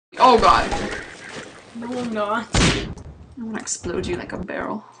Oh god. No, I'm not. I want to explode you like a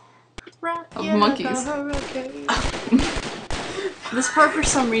barrel of monkeys. This part, for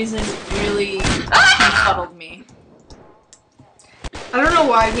some reason, really befuddled me. I don't know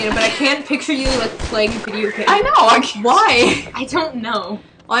why, Vienna, but I can't picture you like playing video games. I know. Why? I don't know.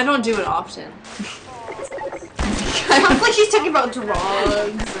 Well, I don't do it often. Sounds like she's talking about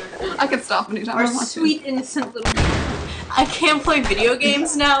drugs. I could stop anytime Our I want sweet, innocent little. I can't play video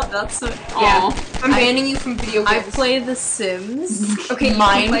games now. That's what. Yeah. I'm banning you from video games. I play The Sims. Okay,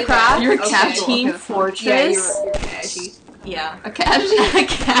 Minecraft. You're casual. Team Okay, Fortress. Yeah, you're cashy. Yeah. A cash?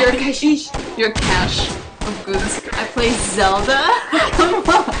 You're a cashy. You're a cash of goods. I play Zelda.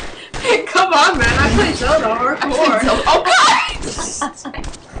 Come on, man. I play Zelda hardcore. Oh god!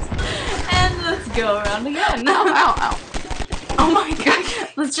 And let's go around again. Ow, ow, ow. Oh my god.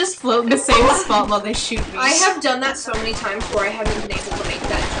 Let's just float in the same spot while they shoot me. I have done that so many times where I haven't been able to make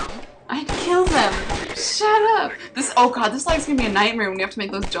that jump. I'd kill them. Shut up! Oh god, this like's gonna be a nightmare when you have to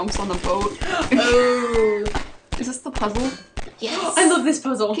make those jumps on the boat. Oh. Is this the puzzle? Yes. I love this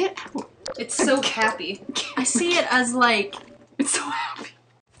puzzle. Get out. It's so happy. I see it as like... It's so happy.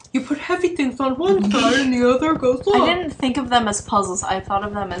 You put heavy things on one side and the other goes up. I didn't think of them as puzzles. I thought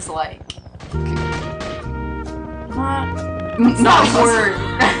of them as like... Not a word.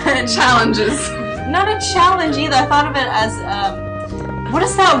 Challenges. Not a challenge either. I thought of it as, what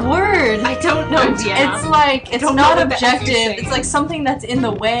is that word? I don't know, Vienna. It's like, it's Don't not know what the F you're objective. saying. It's like something that's in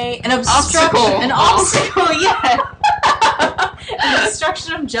the way. An Obstacle. obstruction. An obstacle, yeah. An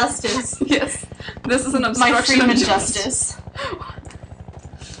obstruction of justice. Yes. This is an My obstruction Freeman of justice.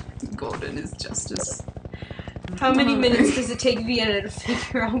 Golden is justice. How many minutes does it take Vienna to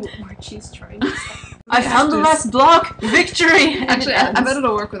figure out what word she's trying to say? I found the last block! Victory! Actually, I bet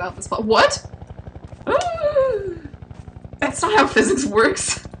it'll work without this spot. What? That's not how physics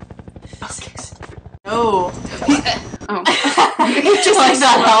works. Physics. No. Oh. Just like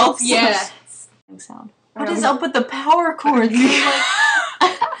that helps. Yeah. Sound. What is up with the power cords?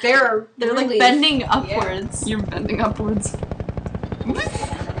 They're like really- bending upwards. You're bending upwards.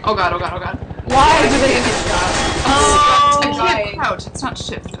 Oh god, oh god, oh god. Why do they get shot? I Oh, can't crouch, it's not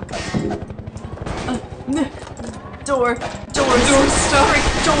shift. Okay. Doors. Door stuck.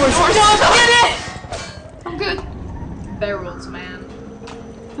 Doors. Get it! I'm good. Barrels, man.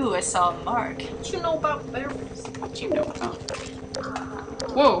 Ooh, I saw a mark. What you know about barrels? What do you know about?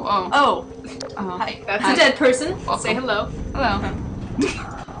 Whoa, oh. Oh. Hi. That's Hi. a dead person. Welcome. Say hello. Hello.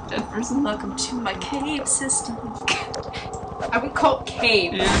 Dead person. Welcome to my cave system. I would call it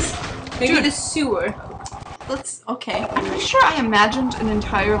cave. Yes. Maybe Dude. the sewer. Let's, okay. I'm pretty sure I imagined an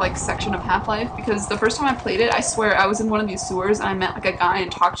entire like section of Half-Life because the first time I played it, I swear I was in one of these sewers and I met like a guy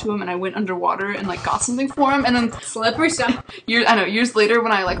and talked to him and I went underwater and like got something for him and then Slippery stuff. years later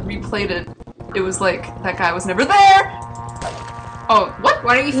when I like replayed it, it was like that guy was never there. Oh, what?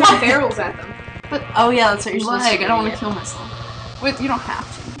 Why don't you throw barrels at them? But Oh yeah, that's what you're supposed to lag, do. I don't want to kill myself. Wait, you don't have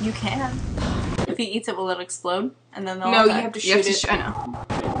to. You can. If he eats it, will it explode? And then they'll No, you attack? have to You have shoot to it. I know.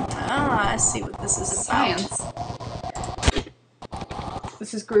 Ah, I see what this is about. Science.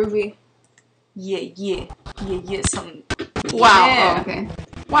 This is groovy. Yeah. Some. Wow. Yeah. Oh, okay.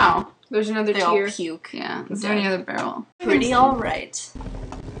 Wow. There's another They all tier. puke. Yeah. Is there any other barrel? Pretty alright.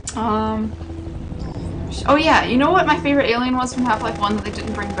 Oh yeah, you know what my favorite alien was from Half-Life 1 that they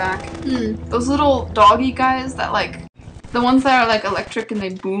didn't bring back? Hmm. Those little doggy guys that like, the ones that are like electric and they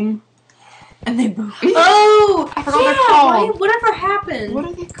boom. And they move. Oh! I forgot what they're yeah, called. right? Whatever happened? What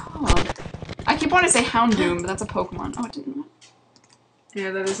are they called? I keep wanting to say Houndoom, but that's a Pokemon. Oh, it didn't.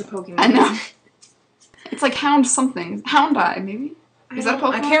 Yeah, that is a Pokemon. I know. It's like Hound something. Houndeye, maybe? Is that a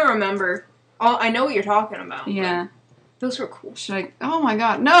Pokemon? I can't remember. Oh, I know what you're talking about. Yeah. Those were cool. Should I? Oh my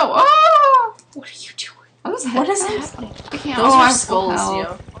god, no! Oh! What are you doing? Oh, this What is happening? I can't. Those oh, are I'm full skulls, health.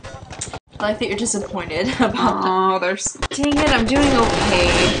 yo. I like that you're disappointed about that. Oh, there's. Dang it, I'm doing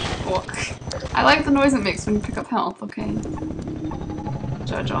okay. Well, I like the noise it makes when you pick up health, okay?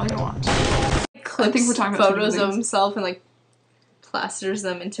 Judge all you want. Clips I think we're talking about two photos different of things. himself and like plasters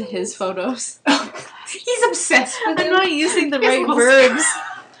them into his photos. He's obsessed with I'm them. not using the He has right little verbs.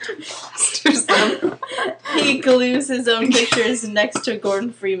 Plasters them. He glues his own pictures next to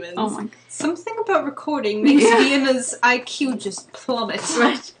Gordon Freeman's. Oh my god. Something about recording makes Yeah. Vienna's IQ just plummet.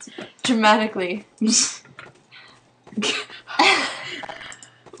 Right. Dramatically.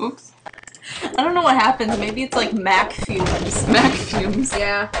 Oops. I don't know what happens. Maybe it's like Mac fumes. Mac fumes.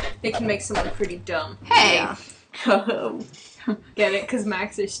 Yeah, they can make someone pretty dumb. Hey! Yeah. Get it? Because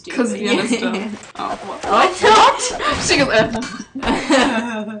Macs are stupid. Because Vienna's dumb. Oh, what? What? She goes,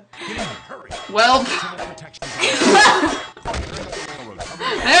 well.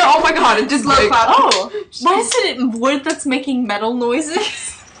 There, oh my god, it just Slow like... clap. Oh, why is it wood that's making metal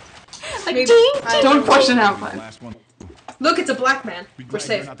noises? Like Maybe- ding, I ding. Don't question Half-Life. Last one. Look, it's a black man. We're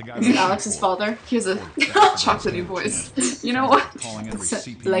safe. Is it Alex's father? He has a chocolatey voice. You know what?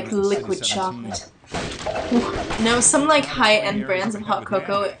 It's like liquid chocolate. No, some like high-end brands of hot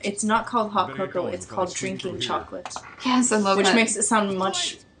cocoa, it's not called hot cocoa, it's called drinking chocolate. Yes, I love Which that. makes it sound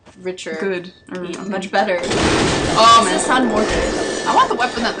much richer. Good. Or, Yeah, much better. Oh Does it man. sound more good? I want the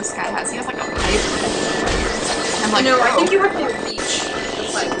weapon that this guy has. He has like a pipe. I'm like, No, I bro. think you have to reach the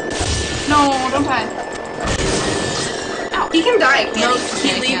pipe. No, don't die. Ow. He can die, No,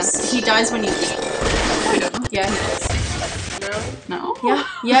 can't he Yeah, leaves. He dies when you leave. No, he doesn't. Yeah, he does. he? No. No? Yeah,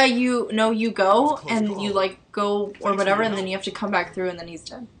 yeah. You go and you like go or whatever, and then you have to come back through, and then he's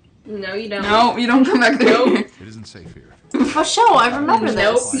dead. No, you don't. No, you don't come back there. Nope. It isn't safe here. For sure, I remember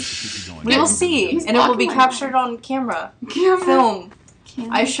Nope. this. We will see, He's and it will be blocking my- captured on camera, Camera. film.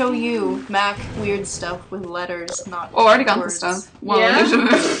 Camera. I show you Mac weird stuff with letters, not. Oh, I already got words. this stuff. Well,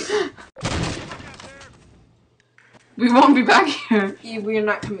 Yeah? we won't be back here. We're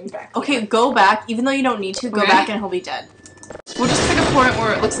not coming back. Okay, go back. Even though you don't need to, go Okay. back and he'll be dead. We'll just pick a point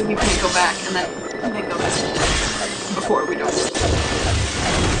where it looks like you can't go back, and then Go back. before we don't.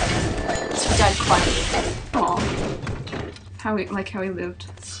 He died quietly Aw. How he lived.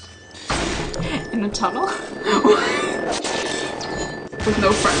 in a tunnel. With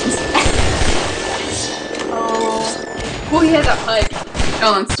no friends. Oh. Well, he has a pipe.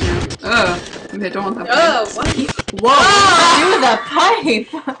 Oh, that's true. Okay, don't want that. Oh, what? Whoa! Do the pipe.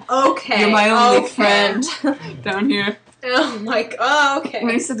 Okay. You're my only okay. friend. Down here. Oh my god. Oh, okay.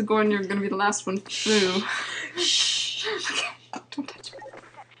 When he said to Gordon, you're gonna be the last one through. Shh. Okay, don't touch me.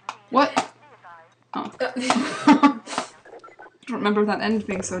 What? Oh. I don't remember that end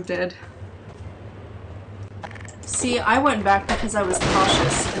being so dead. See, I went back because I was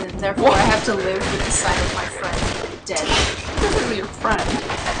cautious, and therefore I have to live with the sight of my friend dead. You're really your friend.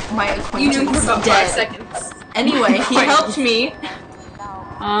 My You acquaintance knew for about dead. 5 seconds. Anyway, he Wait. helped me.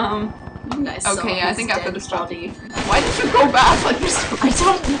 Okay, yeah, I think I have to destroy. body. Why did you go back? Like, you're so... I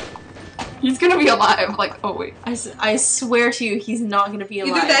don't. He's gonna be alive. Like, oh wait. I swear to you, he's not gonna be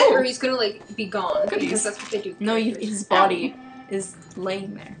alive. Either that or he's gonna, like, be gone. Goodies. Because that's what they do. No, his body is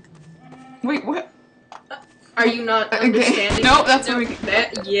laying there. Wait, what? Are you not Okay. understanding? No, that's where we can.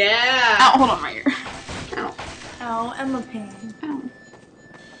 That, yeah. Ow, hold on, right here. Ow. Ow, Emma pain. Ow.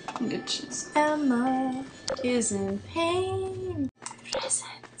 Itches. Emma is in pain.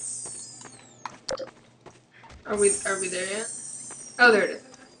 Presents. Are we there yet? Oh, there it is.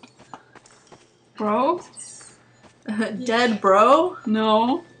 Bro? Dead bro?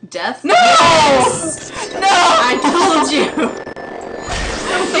 No. Death? No! No! I told you!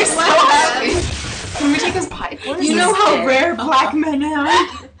 You're so happy. Can we take his pipe? Where is You know this how kid? rare black men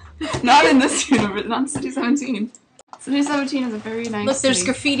are? Not in this universe, not in City 17. City 17 is a very nice Look, there's city.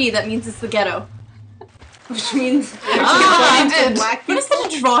 graffiti, that means it's the ghetto. Which means... Ah, Black- I did. Black What is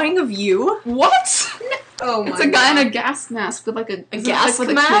that, a drawing of you? What? Oh my It's a guy in god. a gas mask with like a... A is it gas like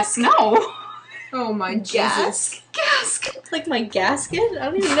with mask? A no. Oh my Jesus. Gas? Gas. Like my gasket? I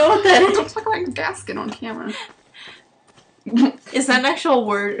don't even know what that It is. looks like a gasket on camera. Is that an actual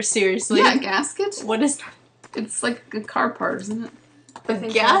word? Seriously? Yeah, gasket? What is that? It's like a car part, isn't it? A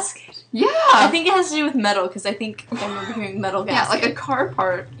gasket? Yeah. I think it has to do with metal, because I think I remember hearing metal Yeah, gasket. like a car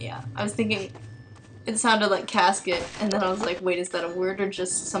part. Yeah, I was thinking it sounded like casket, and then I was like, wait, is that a word or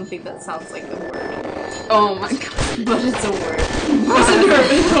just something that sounds like a word? Oh my god. But it's a word.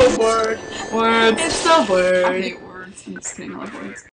 It's a word. Words. It's a word. I hate words. I'm just kidding, I love words.